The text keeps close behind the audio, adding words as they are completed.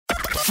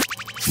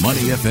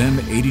Money FM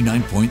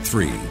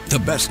 89.3, the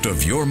best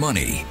of your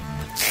money.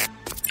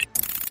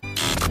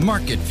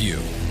 Market View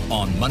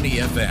on Money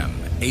FM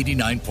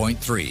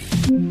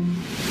 89.3.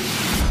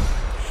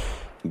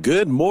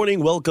 Good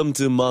morning. Welcome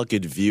to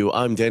Market View.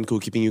 I'm Danko,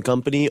 keeping you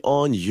company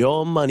on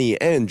your money.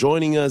 And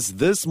joining us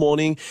this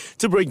morning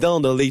to break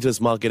down the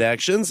latest market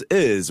actions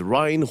is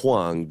Ryan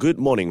Huang. Good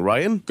morning,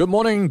 Ryan. Good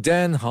morning,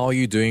 Dan. How are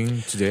you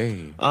doing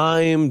today?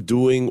 I'm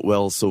doing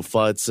well so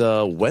far. It's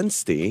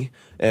Wednesday,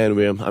 and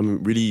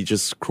I'm really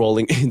just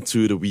crawling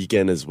into the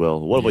weekend as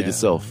well. What about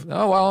yourself?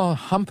 Oh, well,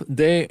 hump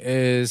day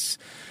is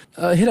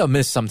hit or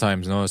miss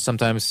sometimes.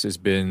 Sometimes it's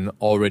been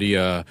already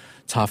a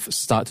tough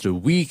start to the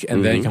week,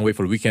 and then you can wait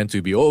for the weekend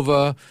to be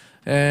over.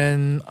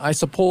 And I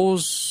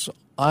suppose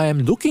I am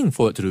looking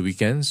forward to the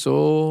weekend,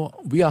 so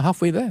we are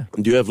halfway there.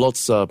 Do you have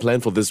lots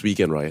planned for this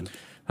weekend, Ryan?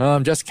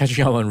 Just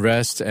catching up on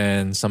rest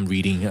and some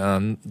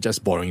reading,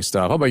 just boring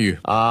stuff. How about you?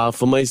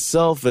 For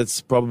myself, it's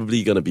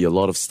probably going to be a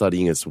lot of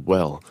studying as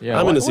well. Yeah,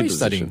 I'm in the why same are you position.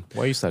 studying?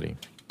 Why are you studying?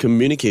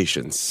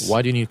 Communications.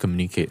 Why do you need to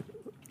communicate?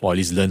 Or at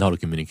least learn how to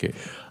communicate?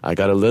 I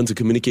got to learn to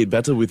communicate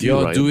better with you,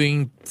 You're Ryan.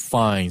 doing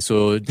fine,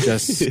 so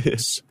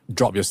just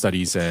drop your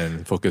studies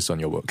and focus on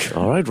your work.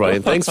 All right,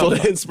 Ryan. Thanks for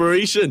the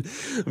inspiration.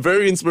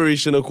 Very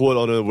inspirational quote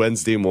on a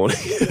Wednesday morning.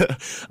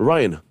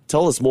 Ryan,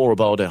 tell us more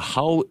about it.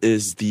 How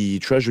is the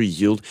Treasury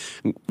yield?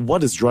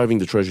 What is driving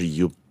the Treasury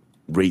yield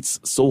rates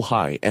so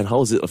high, and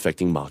how is it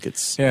affecting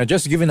markets? Yeah,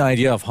 just to give you an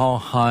idea of how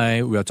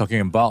high we are talking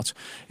about,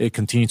 it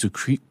continues to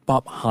creep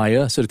up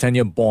higher. So the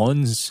 10-year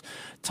bonds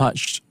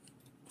touched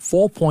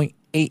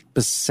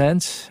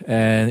 4.8%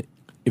 and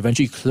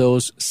eventually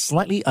closed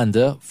slightly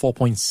under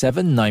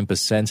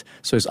 4.79%.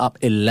 So it's up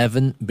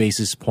 11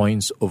 basis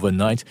points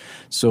overnight.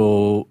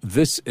 So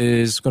this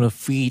is going to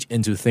feed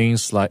into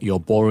things like your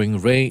borrowing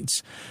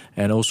rates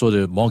and also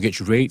the mortgage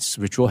rates,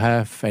 which will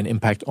have an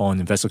impact on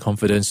investor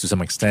confidence to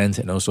some extent,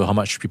 and also how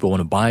much people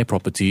want to buy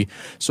property.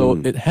 So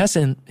it has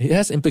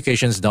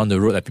implications down the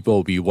road that people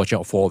will be watching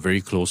out for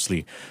very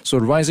closely. So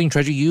rising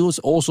treasury yields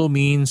also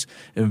means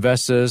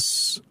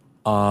investors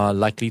are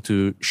likely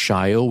to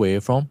shy away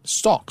from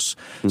stocks.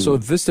 So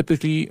this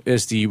typically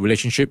is the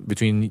relationship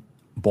between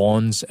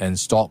bonds and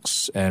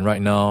stocks. And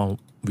right now,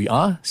 we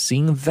are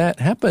seeing that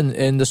happen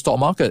in the stock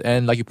market.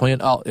 And like you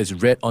pointed out, it's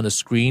red on the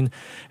screen.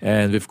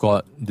 And we've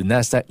got the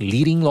NASDAQ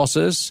leading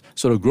losses.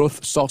 So the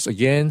growth stocks,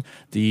 again,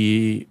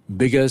 the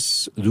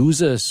biggest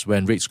losers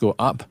when rates go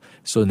up.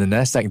 So the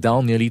NASDAQ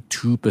down nearly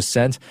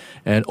 2%.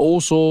 And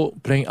also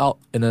playing out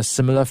in a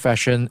similar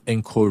fashion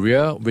in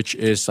Korea, which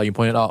is, like you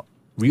pointed out,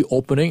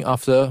 reopening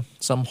after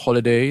some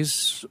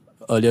holidays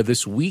earlier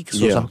this week.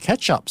 So some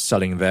catch-up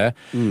selling there.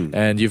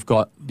 And you've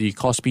got the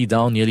Kospi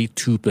down nearly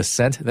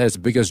 2%. That's the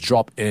biggest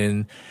drop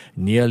in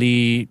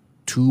nearly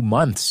 2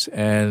 months.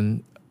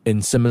 And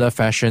in similar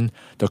fashion,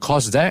 the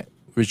Kosdaq,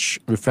 which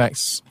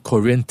reflects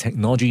Korean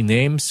technology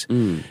names,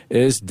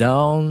 is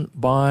down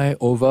by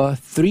over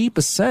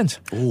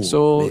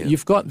 3%.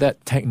 You've got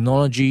that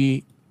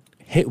technology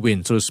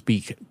headwind, so to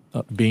speak,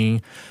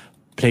 being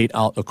played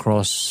out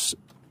across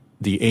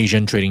the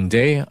Asian trading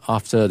day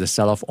after the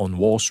sell-off on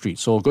Wall Street.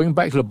 So going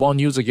back to the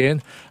bond yields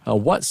again,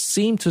 what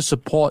seemed to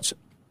support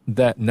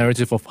that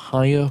narrative of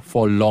higher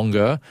for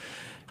longer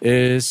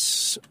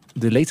is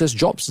the latest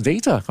jobs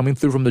data coming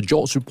through from the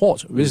JOLTS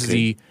report, which is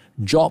the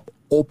Job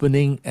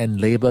Opening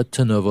and Labour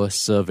Turnover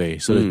Survey.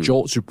 So the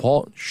JOLTS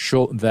report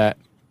showed that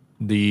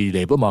the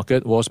labour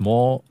market was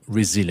more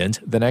resilient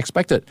than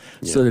expected.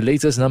 So the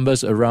latest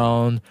numbers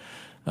around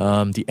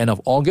the end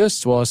of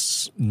August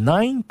was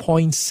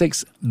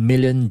 9.6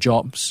 million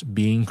jobs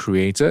being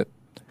created.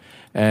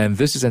 And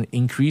this is an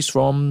increase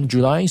from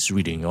July's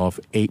reading of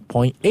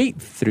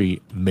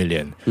 8.83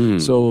 million.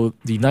 So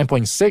the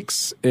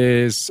 9.6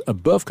 is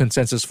above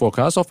consensus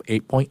forecast of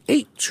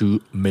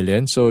 8.82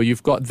 million. So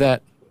you've got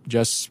that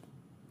just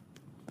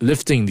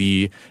lifting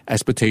the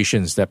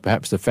expectations that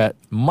perhaps the Fed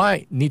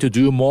might need to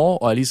do more,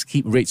 or at least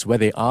keep rates where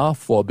they are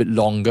for a bit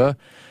longer.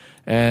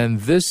 And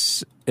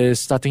this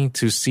is starting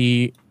to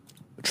see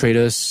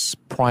traders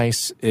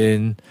price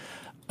in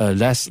a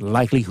less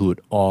likelihood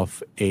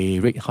of a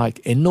rate hike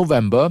in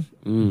November.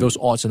 Those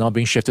odds are now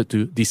being shifted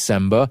to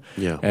December.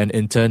 And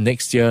in turn,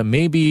 next year,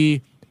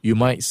 maybe you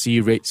might see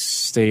rates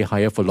stay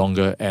higher for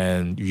longer,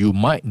 and you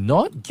might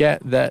not get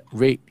that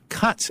rate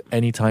cut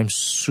anytime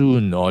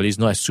soon, or at least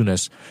not as soon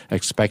as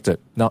expected.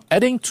 Now,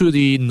 adding to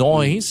the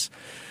noise,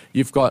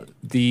 you've got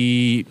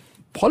the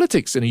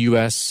politics in the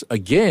US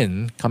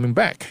again coming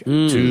back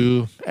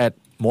to add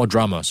more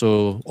drama.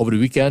 So over the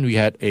weekend, we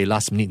had a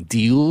last-minute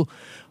deal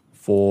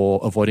for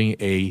avoiding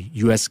a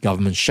US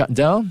government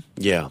shutdown.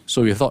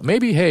 So we thought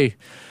maybe, hey,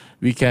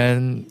 we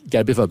can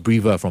get a bit of a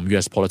breather from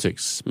US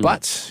politics.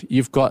 But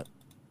you've got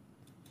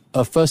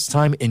a first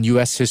time in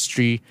US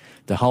history,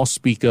 the House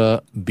Speaker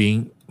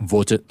being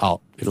voted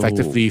out,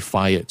 effectively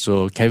fired.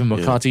 So Kevin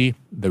McCarthy,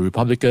 the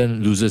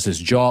Republican, loses his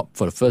job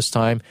for the first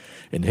time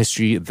in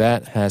history.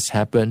 That has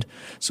happened.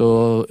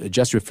 So it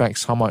just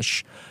reflects how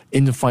much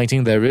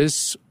infighting there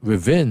is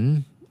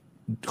within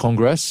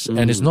Congress.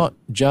 And it's not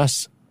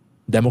just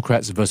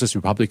Democrats versus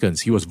Republicans.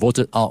 He was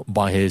voted out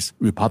by his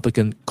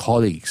Republican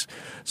colleagues.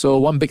 So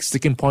one big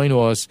sticking point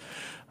was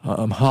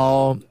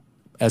how,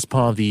 as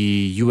part of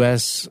the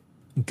U.S.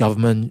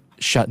 government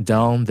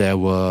shutdown, there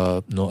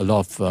were a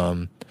lot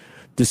of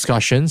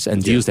discussions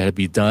and deals that had to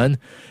be done.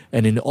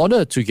 And in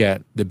order to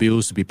get the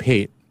bills to be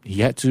paid,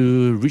 he had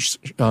to reach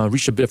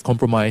a bit of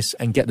compromise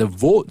and get the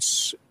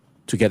votes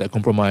to get a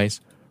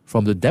compromise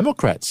from the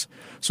Democrats.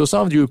 So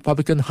some of the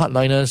Republican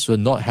hardliners were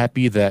not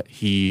happy that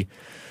he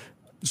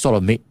sort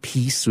of made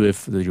peace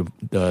with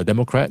the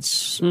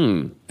Democrats,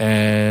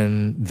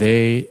 and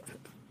they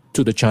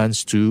took the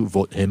chance to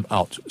vote him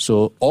out.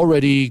 So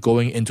already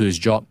going into his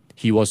job,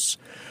 he was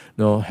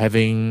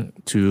having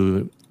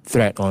to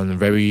thread on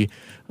very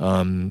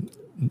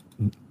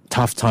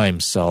tough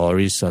times or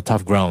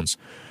tough grounds.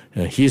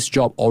 His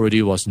job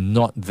already was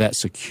not that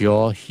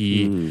secure.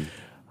 He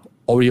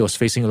already was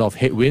facing a lot of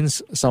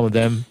headwinds, some of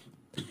them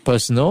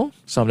personal,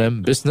 some of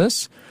them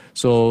business.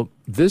 So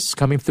this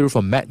coming through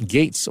from Matt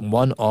Gaetz,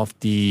 one of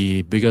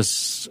the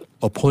biggest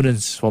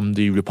opponents from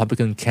the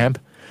Republican camp.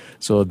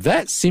 So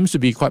that seems to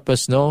be quite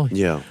personal.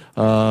 Yeah.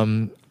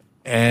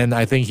 And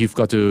I think you've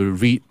got to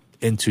read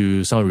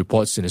into some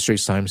reports in the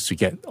Straits Times to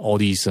get all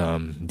these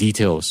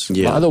details.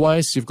 Yeah. But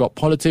otherwise, you've got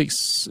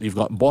politics, you've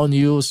got bond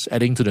yields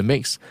adding to the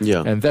mix.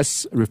 Yeah. And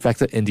that's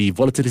reflected in the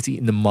volatility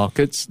in the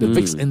markets. The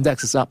VIX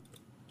index is up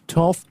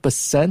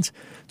 12%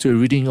 to a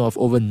reading of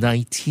over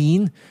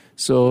 19.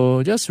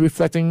 So just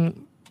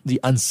reflecting the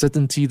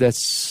uncertainty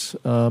that's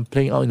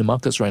playing out in the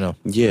markets right now.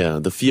 Yeah,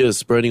 the fear is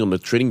spreading on the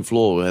trading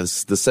floor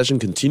as the session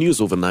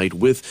continues overnight,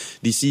 with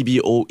the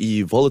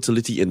CBOE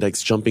volatility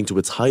index jumping to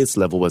its highest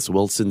level as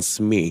well since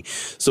May.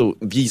 So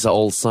these are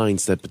all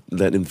signs that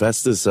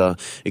investors are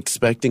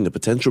expecting a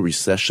potential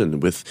recession,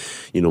 with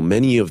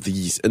many of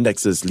these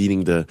indexes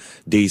leading the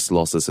day's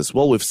losses as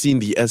well. We've seen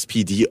the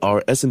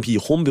SPDR S&P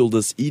Home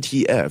Builders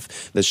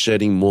ETF that's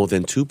shedding more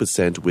than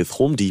 2%, with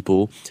Home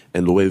Depot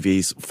and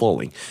Loewe's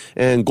falling.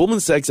 And Goldman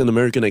Sachs and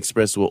American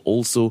Express were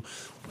also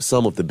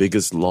some of the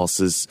biggest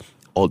losses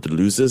or the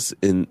losers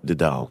in the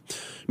Dow.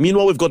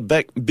 Meanwhile, we've got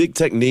big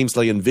tech names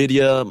like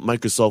Nvidia,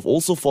 Microsoft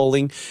also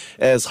falling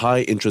as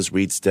high interest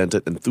rates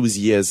dented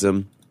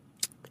enthusiasm.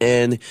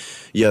 And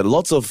yeah,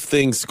 lots of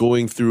things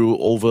going through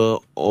over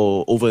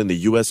in the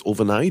US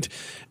overnight.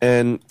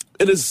 And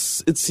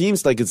it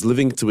seems like it's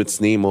living to its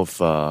name of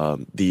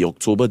the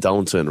October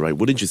downturn, right?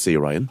 Wouldn't you say,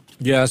 Ryan?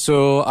 Yeah,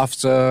 so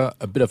after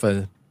a bit of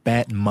a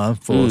bad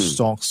month for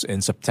stocks in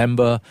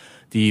September,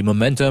 the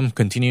momentum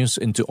continues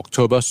into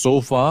October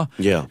so far.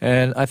 Yeah.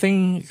 And I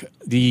think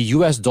the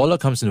US dollar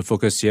comes into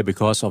focus here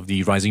because of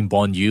the rising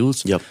bond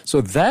yields. Yep.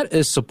 So that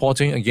is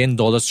supporting, again,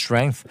 dollar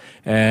strength.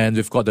 And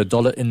we've got the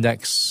dollar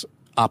index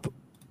up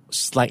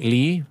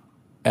slightly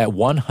at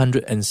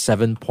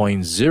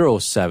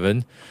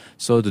 107.07.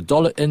 So the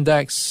dollar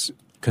index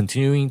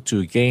continuing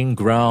to gain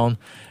ground,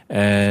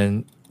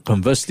 and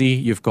conversely,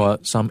 you've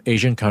got some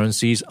Asian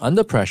currencies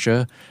under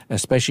pressure,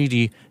 especially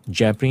the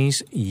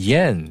Japanese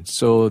yen.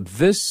 So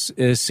this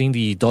is seeing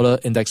the dollar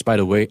index, by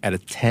the way, at a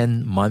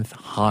 10-month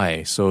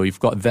high. So you've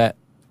got that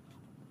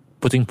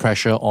putting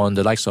pressure on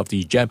the likes of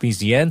the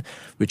Japanese yen,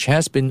 which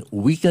has been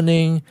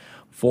weakening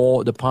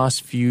for the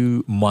past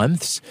few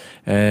months.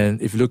 And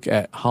if you look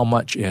at how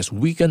much it has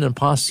weakened in the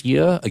past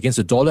year, against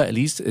the dollar at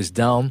least, is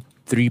down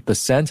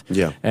 3%.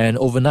 Yeah. And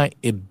overnight,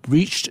 it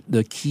breached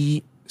the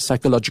key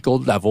psychological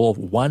level of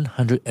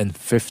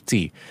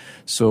 150.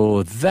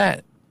 So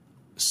that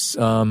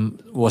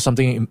was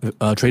something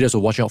traders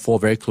were watching out for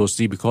very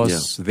closely,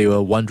 because they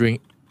were wondering,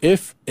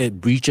 if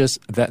it breaches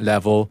that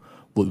level,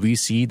 would we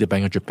see the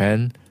Bank of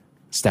Japan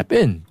step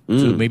in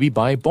to maybe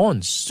buy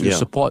bonds to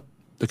support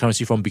the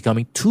currency from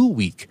becoming too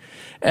weak?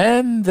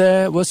 And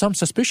there were some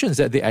suspicions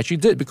that they actually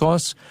did,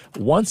 because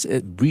once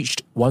it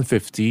breached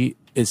 150,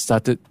 it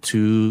started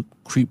to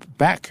creep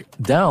back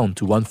down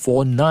to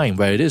 149,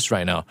 where it is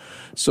right now.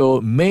 So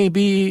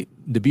maybe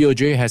the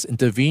BOJ has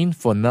intervened.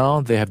 For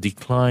now, they have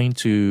declined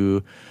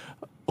to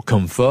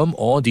confirm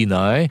or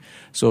deny,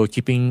 so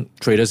keeping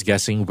traders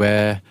guessing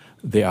where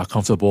they are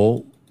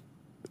comfortable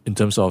in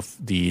terms of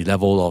the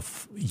level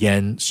of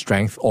yen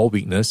strength or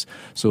weakness.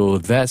 So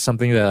that's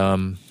something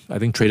that I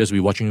think traders will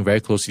be watching very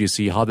closely to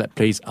see how that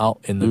plays out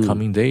in the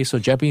coming days. So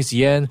Japanese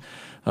yen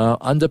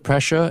under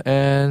pressure,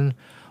 and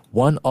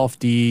one of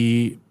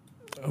the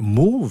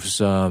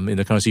moves in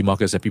the currency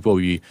markets that people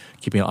will be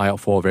keeping an eye out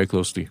for very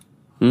closely.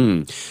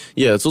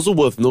 Yeah, it's also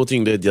worth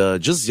noting that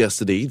just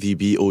yesterday, the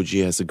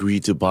BOJ has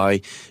agreed to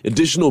buy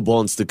additional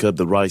bonds to curb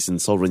the rise in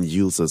sovereign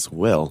yields as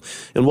well.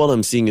 And what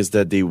I'm seeing is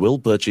that they will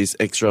purchase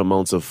extra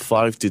amounts of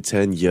 5 to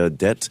 10 year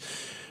debt.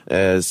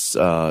 as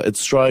it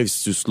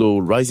strives to slow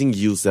rising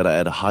yields that are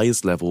at the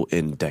highest level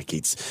in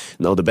decades.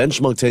 Now, the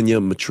benchmark 10-year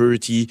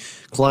maturity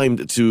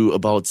climbed to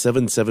about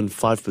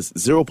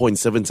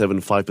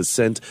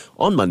 0.775%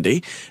 on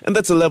Monday, and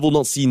that's a level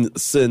not seen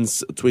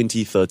since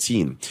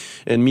 2013.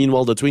 And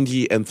meanwhile, the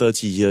 20 and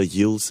 30-year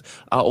yields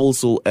are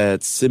also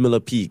at similar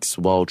peaks,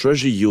 while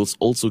Treasury yields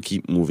also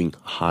keep moving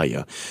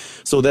higher.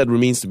 So that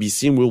remains to be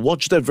seen. We'll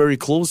watch that very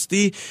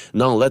closely.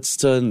 Now, let's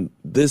turn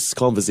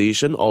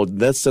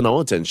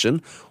our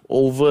attention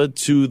over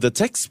to the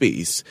tech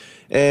space.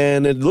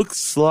 And it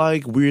looks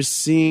like we're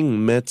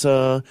seeing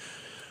Meta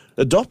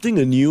adopting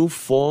a new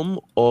form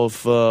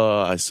of,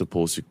 I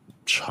suppose,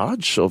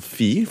 charge or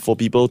fee for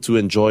people to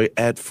enjoy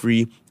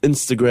ad-free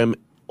Instagram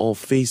or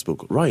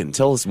Facebook. Ryan,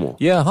 tell us more.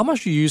 Yeah, how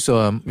much do you use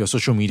your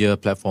social media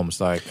platforms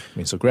like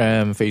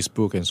Instagram,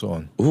 Facebook, and so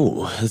on?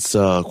 Oh, it's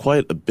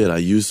quite a bit. I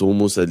use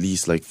almost at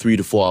least like 3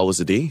 to 4 hours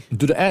a day.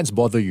 Do the ads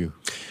bother you?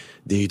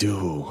 They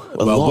do.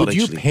 Would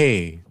you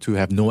pay to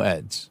have no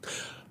ads?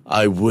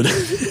 I would.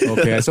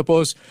 Okay, I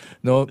suppose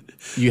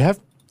you have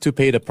to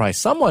pay the price.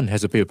 Someone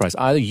has to pay the price.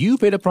 Either you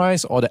pay the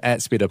price or the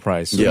ads pay the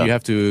price. So you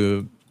have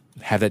to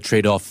have that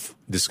trade-off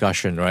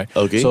discussion, right?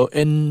 Okay. So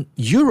in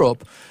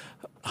Europe,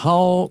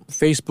 how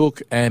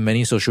Facebook and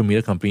many social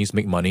media companies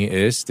make money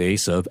is they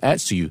serve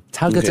ads to you,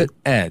 targeted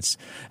ads.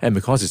 And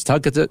because it's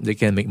targeted, they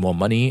can make more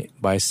money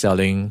by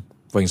selling,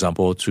 for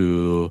example,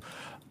 to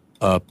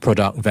a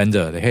product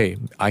vendor. Hey,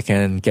 I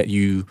can get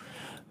you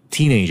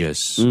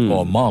teenagers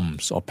or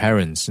moms or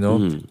parents,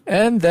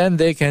 and then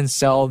they can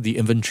sell the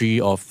inventory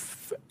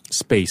of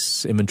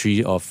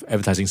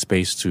advertising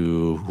space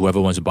to whoever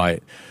wants to buy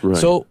it. Right.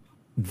 So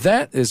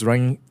that is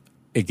running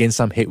against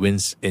some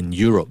headwinds in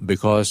Europe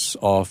because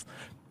of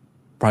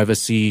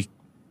privacy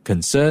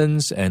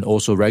concerns and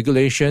also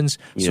regulations.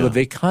 So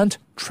they can't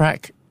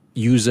track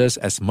users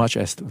as much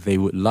as they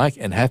would like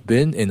and have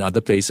been in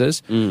other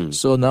places.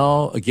 So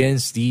now,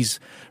 against these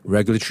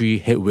regulatory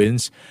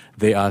headwinds,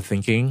 they are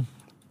thinking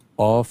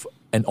of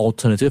an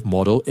alternative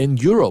model in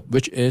Europe,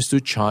 which is to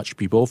charge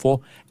people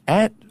for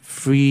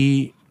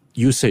ad-free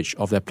usage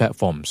of their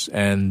platforms.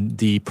 And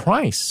the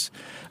price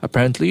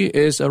apparently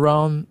is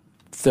around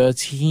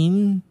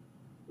 13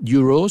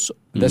 euros.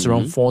 That's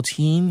around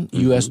 14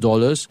 US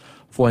dollars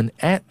for an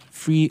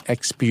ad-free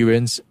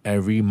experience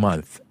every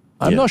month.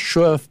 I'm not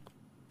sure if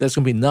there's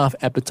going to be enough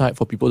appetite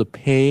for people to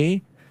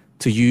pay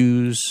to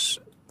use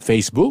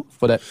Facebook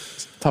for that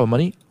type of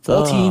money.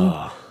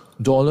 $14.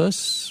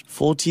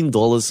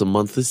 $14 a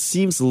month. It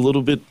seems a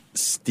little bit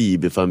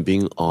steep, if I'm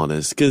being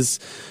honest, because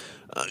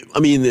I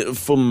mean,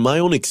 from my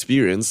own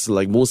experience,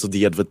 like most of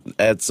the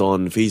ads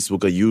on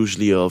Facebook are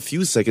usually a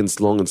few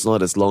seconds long. It's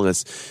not as long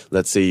as,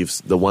 let's say,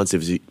 the ones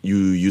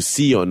you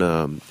see on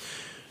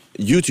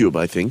YouTube,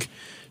 I think.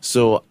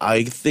 So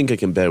I think I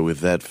can bear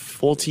with that.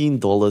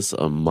 $14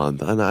 a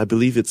month, and I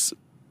believe is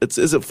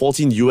it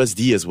 14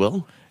 USD as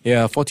well?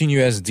 Yeah, 14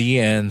 USD,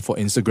 and for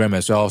Instagram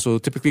as well. So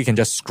typically you can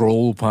just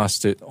scroll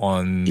past it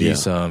on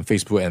these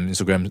Facebook and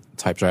Instagram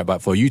types, right?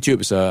 But for YouTube,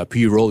 it's a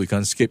pre-roll, you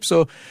can't skip.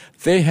 So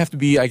they have to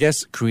be, I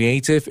guess,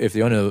 creative if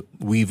they want to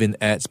weave in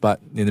ads.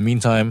 But in the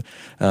meantime,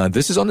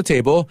 this is on the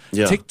table.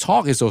 Yeah.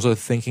 TikTok is also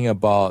thinking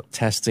about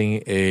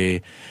testing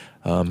a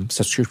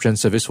subscription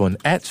service for an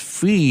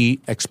ad-free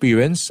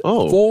experience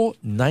for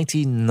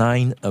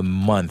 $99 a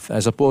month. I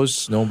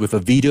suppose, with a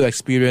video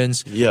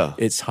experience,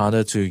 it's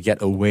harder to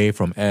get away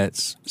from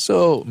ads.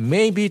 So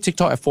maybe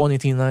TikTok at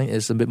 $4.99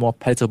 is a bit more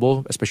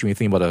palatable, especially when you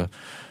think about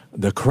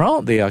the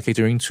crowd they are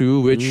catering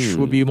to, which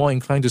would be more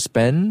inclined to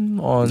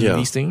spend on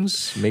these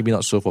things. Maybe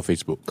not so for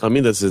Facebook. I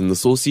mean, there's an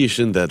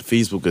association that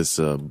Facebook is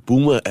a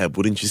boomer app,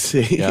 wouldn't you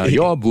say? Yeah,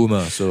 you're a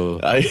boomer,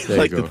 so I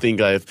like to think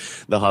I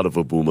have the heart of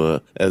a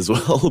boomer as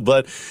well.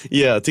 But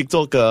yeah,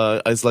 TikTok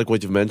is like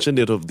what you've mentioned.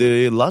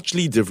 They're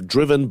largely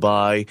driven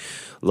by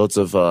lots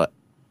of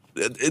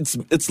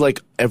it's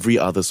like every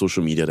other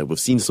social media that we've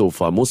seen so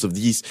far. Most of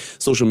these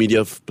social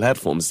media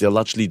platforms, they're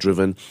largely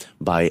driven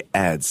by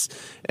ads.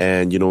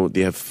 And,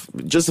 they have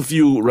just a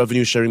few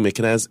revenue sharing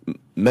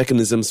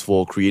mechanisms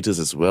for creators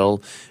as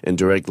well, and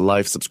direct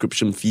live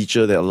subscription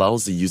feature that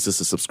allows the users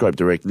to subscribe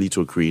directly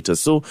to a creator.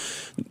 So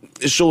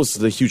it shows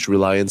the huge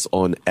reliance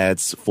on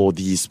ads for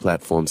these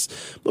platforms.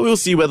 But we'll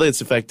see whether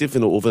it's effective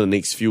over the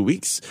next few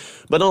weeks.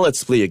 But now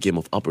let's play a game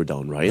of up or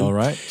down, Ryan. All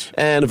right.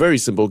 And a very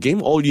simple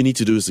game. All you need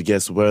to do is to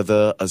guess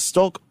whether a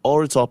stock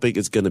or a topic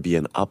is going to be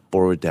an up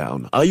or a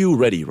down. Are you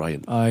ready,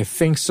 Ryan? I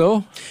think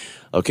so.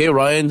 Okay,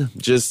 Ryan,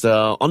 just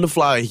on the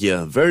fly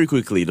here, very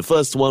quickly. The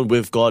first one,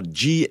 we've got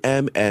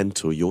GM and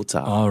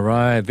Toyota. All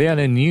right, they are in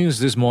the news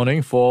this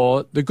morning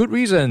for the good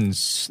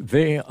reasons.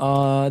 They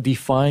are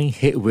defying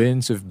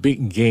headwinds with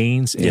big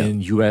gains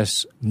in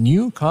U.S.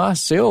 new car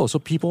sales. So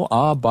people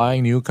are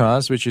buying new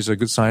cars, which is a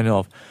good sign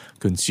of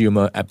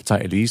consumer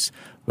appetite, at least.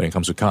 when it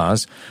comes to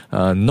cars.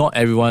 Not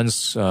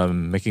everyone's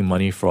making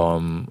money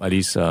from at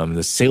least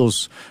the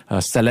sales.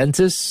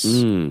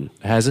 Stellantis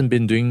hasn't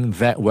been doing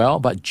that well,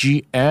 but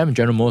GM,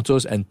 General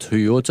Motors, and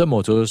Toyota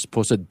Motors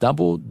posted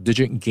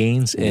double-digit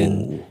gains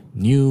in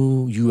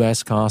new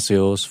U.S. car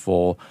sales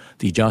for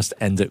the just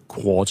ended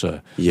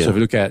quarter. Yeah. So if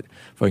you look at,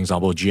 for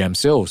example, GM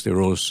sales, they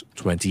rose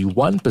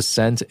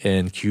 21%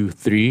 in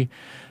Q3.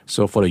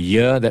 So for the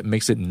year, that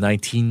makes it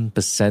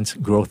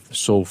 19% growth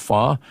so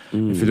far.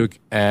 If you look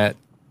at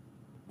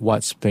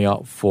what's playing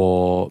out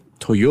for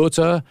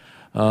Toyota,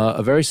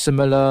 a very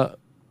similar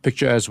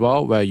picture as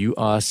well, where you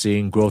are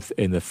seeing growth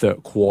in the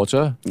third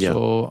quarter. Yeah.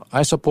 So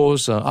I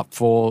suppose up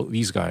for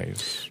these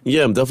guys.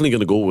 Yeah, I'm definitely going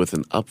to go with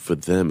an up for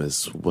them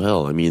as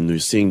well. I mean, we're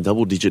seeing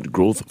double-digit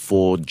growth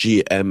for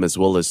GM as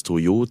well as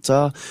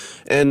Toyota.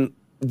 And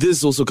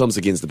this also comes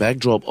against the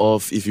backdrop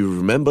of, if you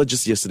remember,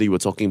 just yesterday we were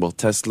talking about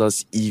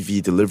Tesla's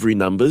EV delivery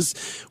numbers,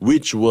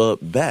 which were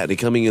bad. They're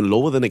coming in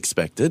lower than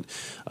expected.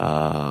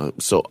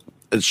 So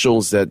it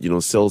shows that,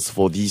 sales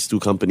for these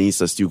two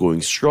companies are still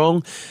going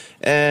strong.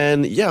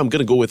 And yeah, I'm going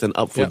to go with an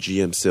up for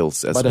GM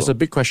sales as well. But there's a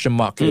big question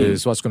mark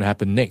is what's going to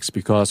happen next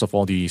because of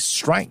all the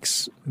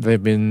strikes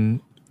they've been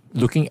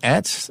looking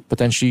at,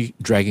 potentially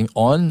dragging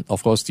on.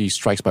 Of course, the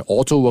strikes by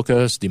auto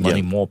workers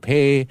demanding more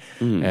pay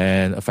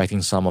and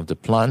affecting some of the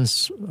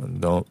plants.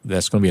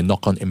 There's going to be a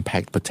knock-on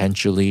impact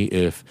potentially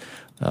if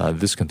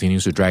this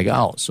continues to drag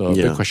out. So a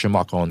big question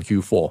mark on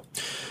Q4.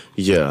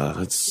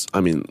 Yeah,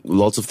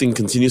 lots of things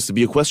continues to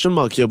be a question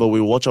mark here, but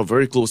we'll watch out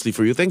very closely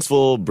for you. Thanks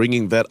for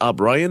bringing that up,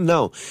 Ryan.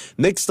 Now,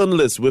 next on the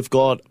list, we've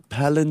got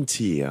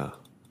Palantir.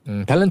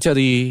 Palantir,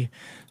 the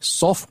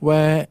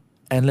software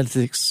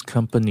analytics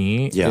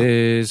company,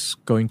 is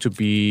going to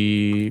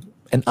be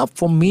an up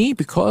for me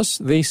because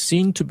they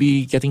seem to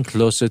be getting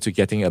closer to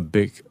getting a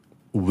big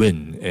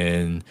win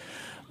in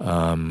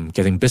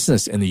getting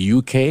business in the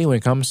UK when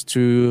it comes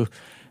to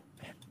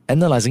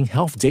analyzing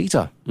health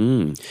data.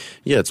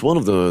 Yeah, it's one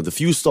of the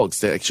few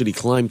stocks that actually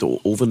climbed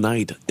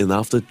overnight in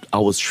after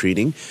hours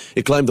trading.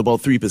 It climbed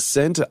about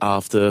 3%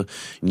 after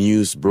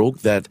news broke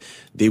that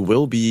they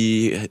will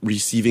be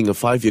receiving a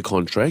 5-year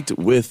contract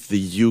with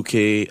the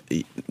UK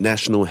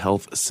National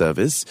Health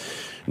Service.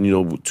 And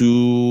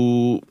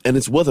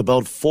it's worth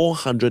about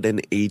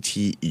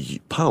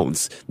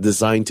 £480,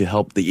 designed to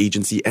help the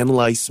agency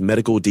analyze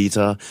medical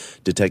data,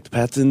 detect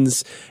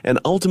patterns, and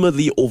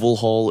ultimately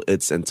overhaul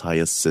its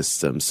entire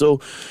system.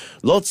 So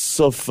lots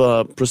of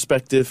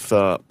perspective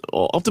or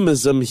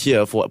optimism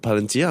here for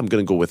Palantir. I'm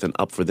going to go with an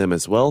up for them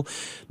as well.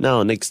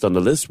 Now, next on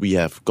the list, we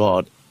have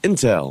got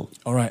Intel.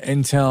 All right,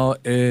 Intel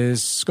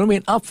is going to be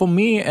an up for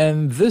me,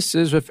 and this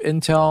is with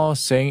Intel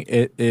saying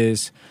it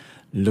is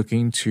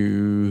looking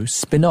to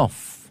spin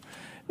off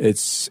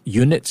its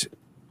unit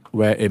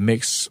where it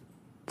makes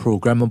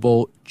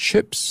programmable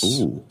chips.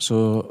 Ooh.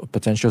 So a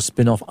potential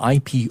spin-off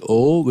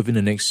IPO within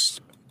the next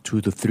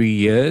 2 to 3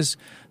 years.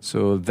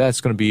 So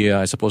that's going to be,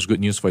 I suppose, good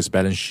news for its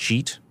balance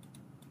sheet.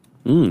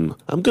 I'm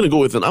going to go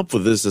with an up for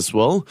this as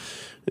well.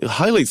 It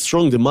highlights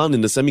strong demand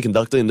in the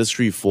semiconductor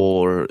industry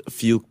for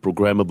field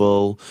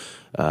programmable,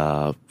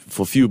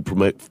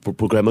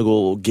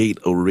 programmable gate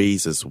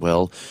arrays as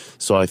well.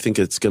 So I think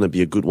it's going to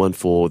be a good one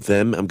for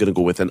them. I'm going to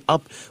go with an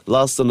up.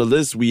 Last on the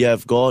list, we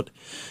have got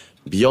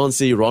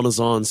Beyonce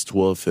Renaissance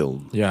Tour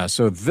film. Yeah,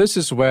 so this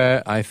is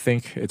where I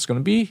think it's going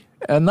to be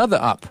another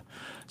up.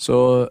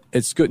 So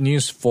it's good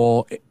news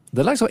for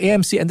the likes of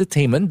AMC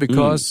Entertainment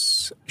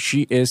because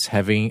she is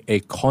having a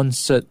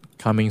concert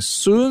coming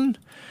soon,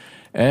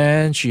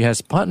 and she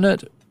has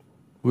partnered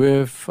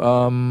with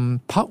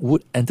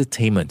Parkwood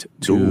Entertainment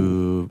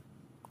to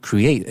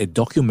create a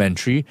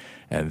documentary,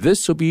 and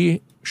this will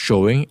be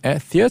showing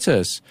at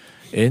theatres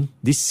in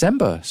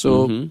December.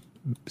 So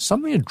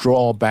something to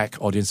draw back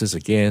audiences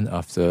again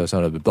after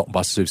some of the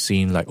blockbusters we've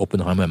seen like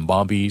Oppenheimer and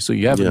Barbie. So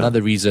you have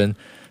another reason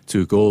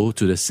to go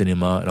to the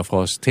cinema. And of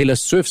course, Taylor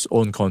Swift's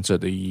own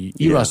concert, the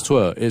Eras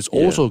Tour, is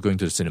also going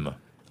to the cinema.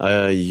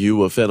 You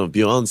were a fan of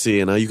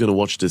Beyonce, and are you going to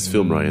watch this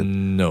film,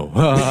 Ryan? No.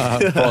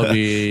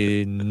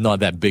 Probably not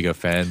that big a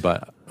fan,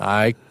 but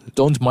I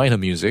don't mind her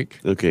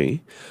music.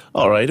 Okay.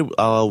 All right.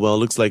 Well,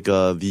 looks like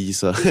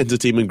these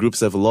entertainment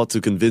groups have a lot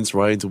to convince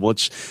Ryan to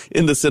watch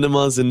in the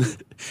cinemas, and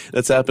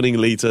that's happening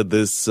later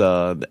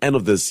the end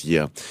of this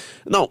year.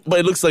 No, but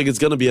it looks like it's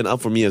going to be an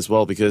up for me as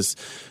well, because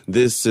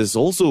this is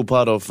also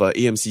part of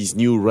AMC's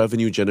new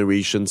revenue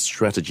generation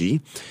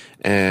strategy,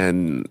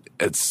 and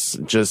it's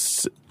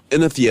just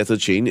in a theater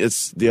chain.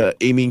 They're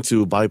aiming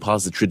to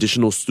bypass the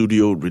traditional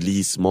studio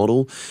release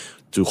model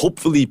to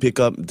hopefully pick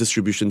up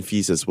distribution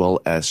fees as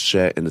well as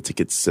share in the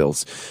ticket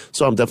sales.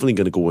 So I'm definitely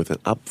going to go with an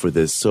up for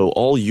this. So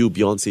all you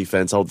Beyonce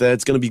fans out there,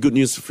 it's going to be good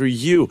news for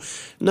you.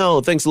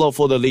 Now, thanks a lot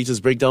for the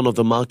latest breakdown of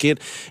the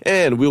market,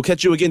 and we'll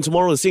catch you again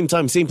tomorrow, same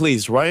time, same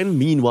place. Ryan,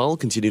 meanwhile,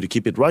 continue to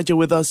keep it right here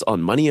with us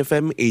on Money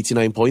FM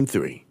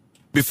 89.3.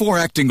 Before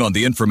acting on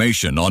the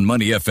information on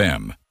Money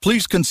FM,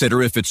 please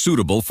consider if it's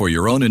suitable for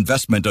your own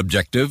investment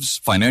objectives,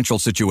 financial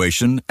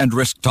situation, and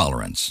risk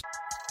tolerance.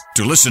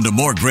 To listen to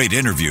more great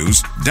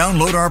interviews,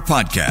 download our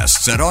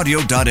podcasts at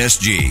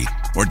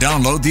audio.sg or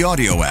download the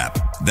audio app.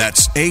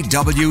 That's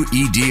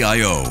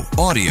AWEDIO,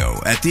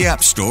 audio at the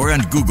App Store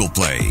and Google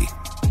Play.